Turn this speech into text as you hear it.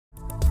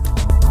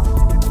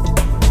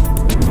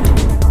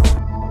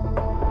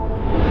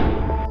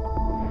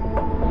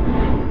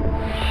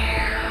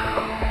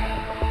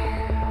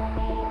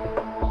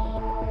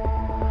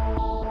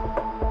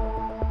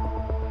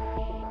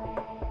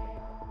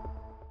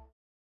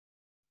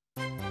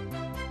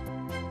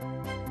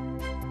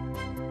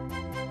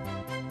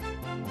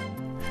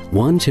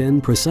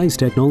Wanchen Precise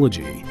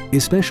Technology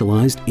is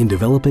specialized in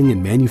developing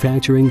and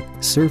manufacturing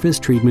surface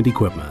treatment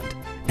equipment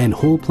and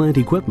whole plant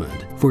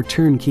equipment for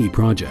turnkey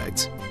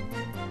projects.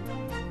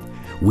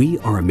 We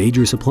are a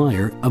major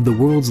supplier of the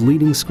world's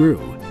leading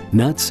screw,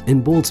 nuts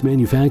and bolts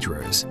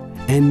manufacturers,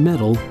 and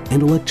metal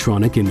and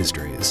electronic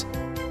industries.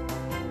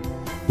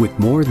 With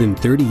more than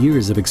 30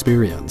 years of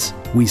experience,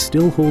 we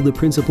still hold the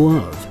principle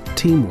of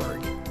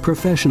teamwork,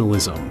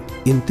 professionalism,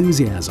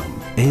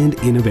 enthusiasm, and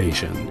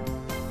innovation,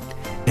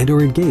 and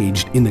are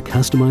engaged in the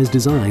customized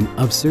design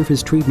of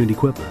surface treatment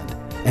equipment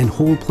and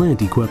whole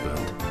plant equipment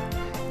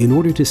in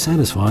order to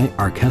satisfy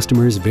our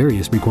customers'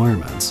 various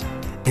requirements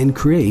and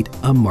create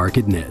a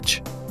market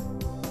niche.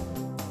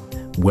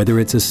 Whether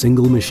it's a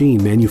single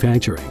machine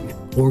manufacturing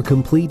or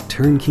complete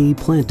turnkey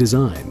plant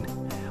design,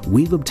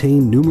 we've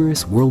obtained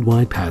numerous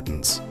worldwide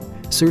patents,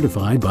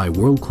 certified by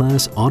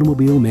world-class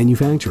automobile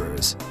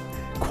manufacturers,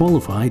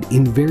 qualified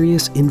in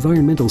various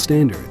environmental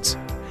standards,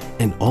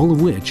 and all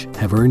of which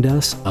have earned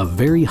us a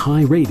very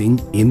high rating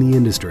in the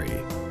industry.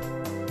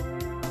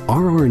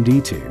 Our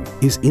R&D team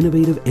is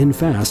innovative and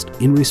fast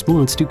in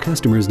response to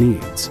customers'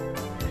 needs.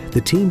 The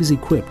team is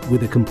equipped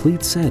with a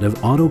complete set of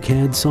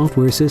AutoCAD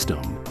software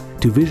system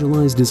to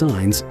visualize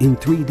designs in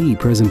 3D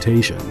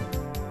presentation,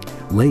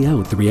 lay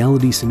out the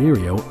reality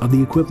scenario of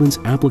the equipment's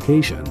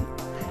application,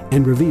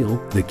 and reveal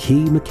the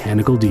key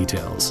mechanical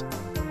details.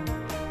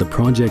 The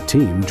project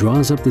team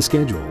draws up the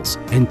schedules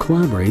and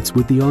collaborates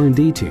with the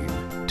R&D team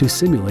to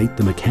simulate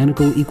the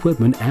mechanical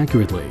equipment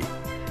accurately,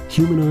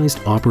 humanized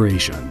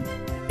operation,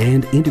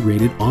 and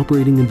integrated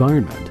operating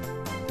environment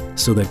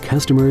so that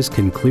customers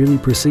can clearly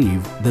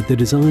perceive that the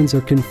designs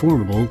are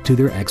conformable to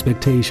their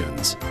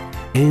expectations,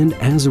 and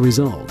as a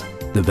result,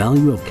 the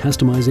value of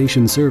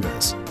customization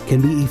service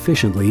can be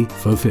efficiently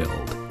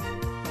fulfilled.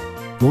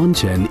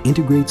 Wanchen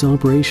integrates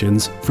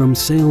operations from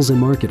sales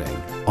and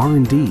marketing,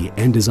 R&D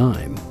and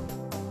design,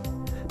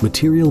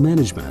 material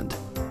management,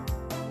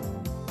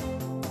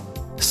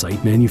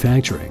 site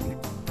manufacturing,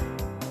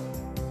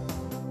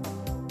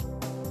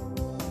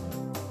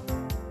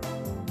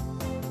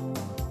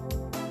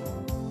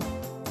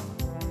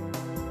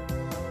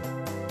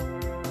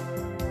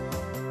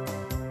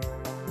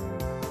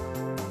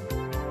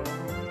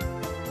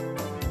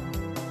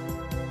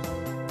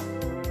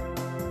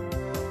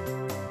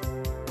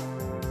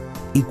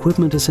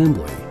 equipment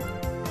assembly,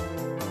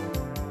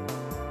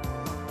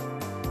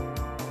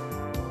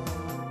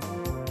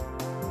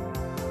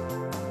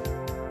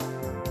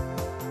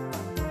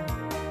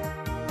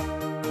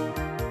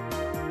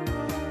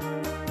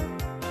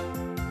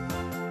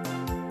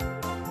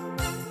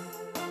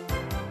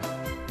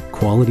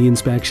 quality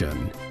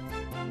inspection,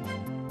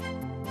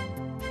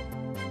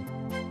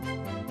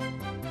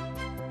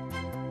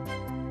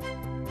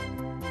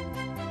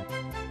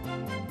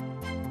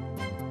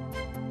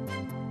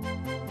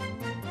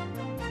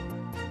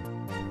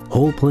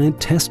 whole plant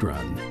test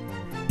run,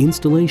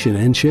 installation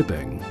and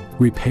shipping,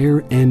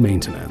 repair and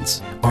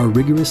maintenance are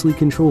rigorously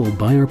controlled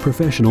by our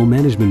professional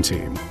management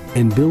team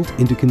and built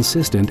into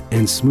consistent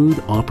and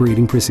smooth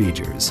operating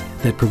procedures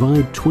that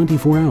provide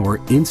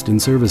 24-hour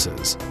instant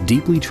services,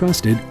 deeply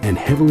trusted and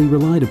heavily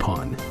relied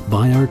upon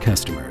by our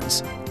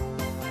customers.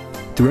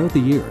 Throughout the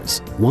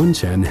years,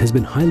 Wanchen has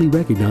been highly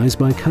recognized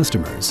by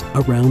customers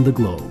around the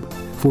globe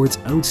for its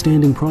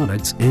outstanding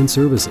products and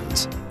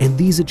services, and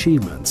these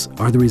achievements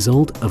are the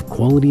result of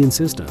quality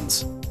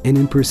insistence and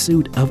in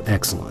pursuit of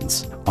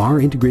excellence.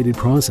 Our integrated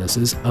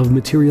processes of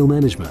material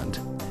management,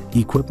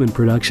 equipment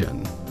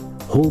production,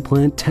 whole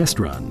plant test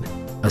run,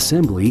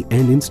 assembly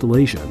and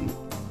installation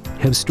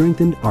have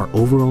strengthened our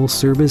overall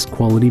service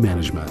quality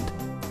management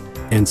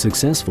and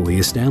successfully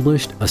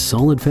established a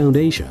solid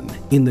foundation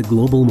in the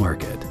global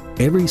market.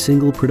 Every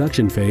single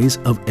production phase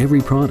of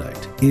every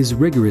product is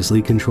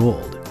rigorously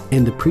controlled,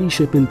 and the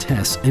pre-shipment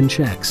tests and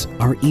checks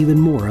are even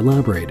more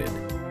elaborated.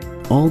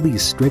 All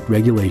these strict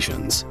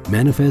regulations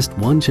manifest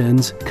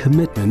Wanchen's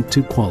commitment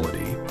to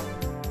quality.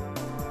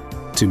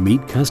 To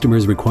meet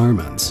customers'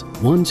 requirements,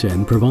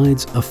 Wanchen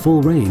provides a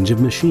full range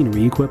of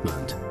machinery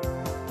equipment,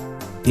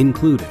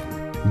 including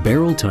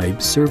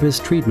barrel-type surface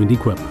treatment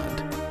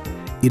equipment.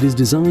 It is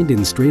designed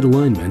in straight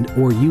alignment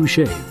or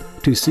U-shape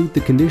to suit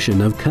the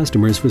condition of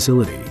customer's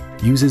facility,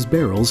 uses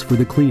barrels for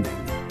the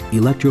cleaning,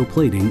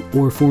 electroplating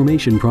or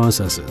formation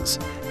processes,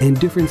 and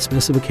different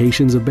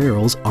specifications of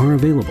barrels are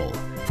available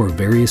for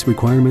various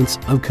requirements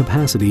of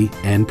capacity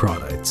and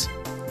products.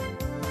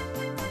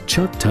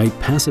 Chuck-type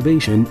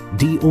passivation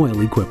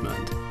de-oil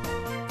equipment.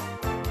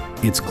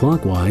 Its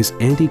clockwise,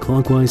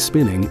 anti-clockwise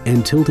spinning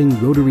and tilting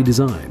rotary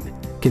design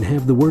can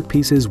have the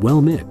workpieces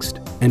well mixed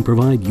and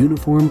provide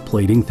uniform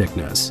plating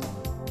thickness.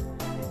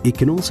 It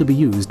can also be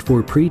used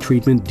for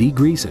pre-treatment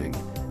degreasing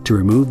to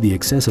remove the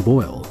excessive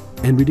oil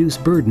and reduce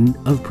burden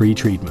of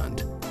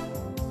pre-treatment.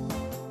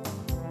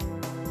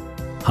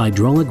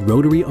 Hydraulic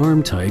rotary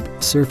arm type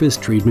surface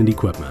treatment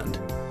equipment.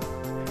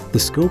 The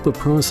scope of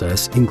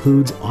process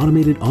includes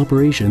automated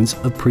operations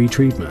of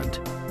pre-treatment,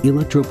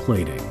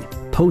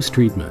 electroplating,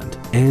 post-treatment,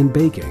 and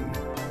baking,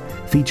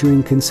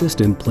 featuring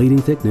consistent plating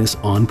thickness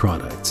on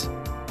products.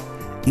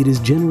 It is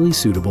generally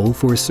suitable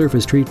for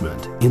surface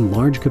treatment in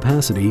large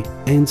capacity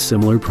and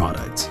similar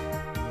products.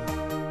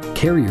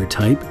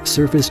 Carrier-type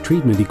surface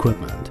treatment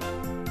equipment.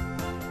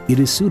 It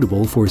is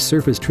suitable for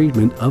surface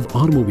treatment of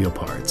automobile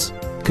parts,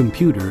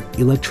 computer,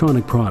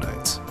 electronic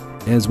products,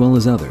 as well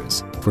as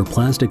others, for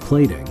plastic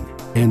plating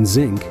and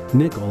zinc,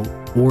 nickel,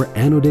 or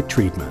anodic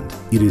treatment.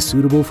 It is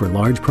suitable for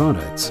large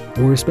products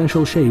or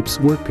special shapes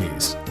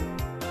workpiece.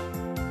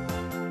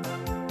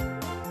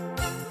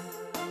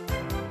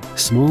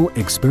 Small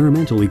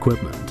experimental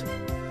equipment.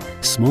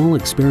 Small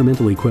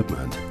experimental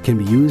equipment can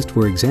be used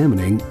for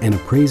examining and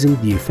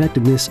appraising the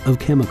effectiveness of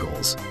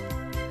chemicals.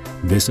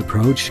 This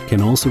approach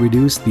can also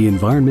reduce the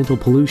environmental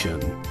pollution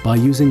by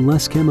using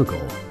less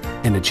chemical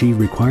and achieve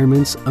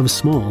requirements of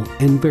small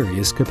and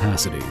various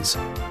capacities.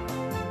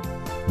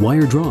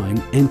 Wire drawing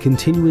and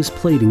continuous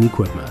plating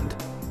equipment.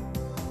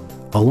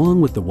 Along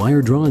with the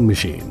wire drawing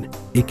machine,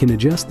 it can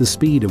adjust the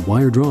speed of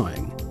wire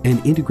drawing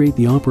and integrate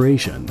the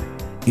operation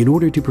in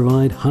order to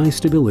provide high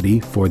stability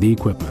for the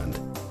equipment.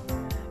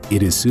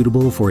 It is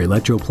suitable for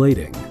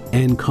electroplating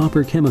and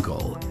copper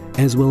chemical,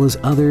 as well as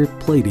other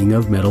plating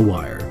of metal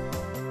wire.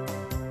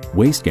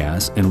 Waste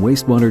gas and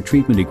wastewater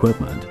treatment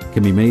equipment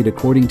can be made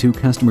according to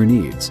customer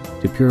needs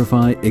to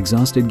purify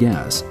exhausted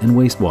gas and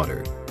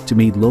wastewater to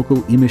meet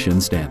local emission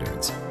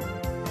standards.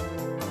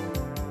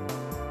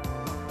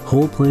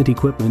 Whole plant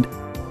equipment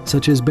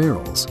such as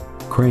barrels,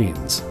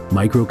 cranes,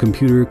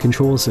 microcomputer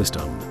control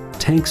system,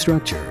 tank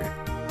structure,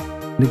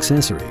 and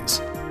accessories,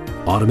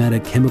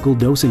 automatic chemical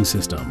dosing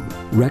system,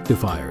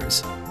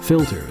 rectifiers,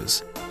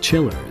 filters,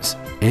 chillers,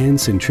 and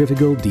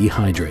centrifugal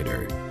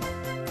dehydrator.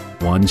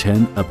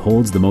 Wanchen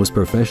upholds the most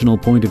professional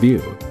point of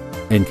view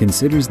and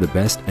considers the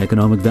best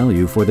economic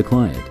value for the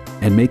client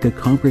and make a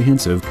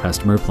comprehensive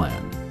customer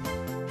plan.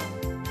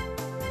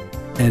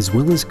 As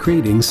well as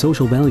creating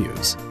social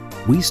values,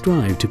 we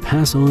strive to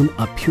pass on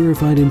a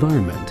purified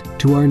environment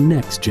to our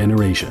next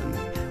generation.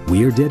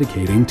 We are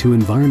dedicating to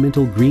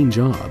environmental green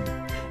job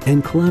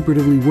and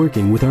collaboratively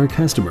working with our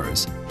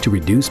customers to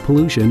reduce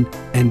pollution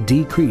and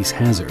decrease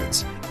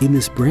hazards in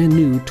this brand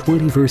new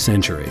 21st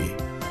century.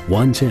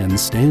 Wanchen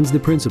stands the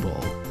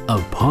principle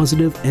of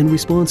positive and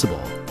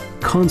responsible,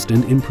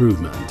 constant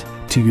improvement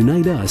to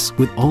unite us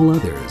with all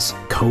others,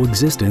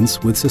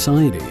 coexistence with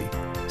society,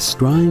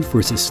 strive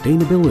for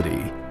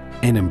sustainability,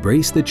 and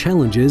embrace the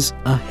challenges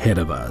ahead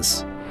of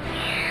us.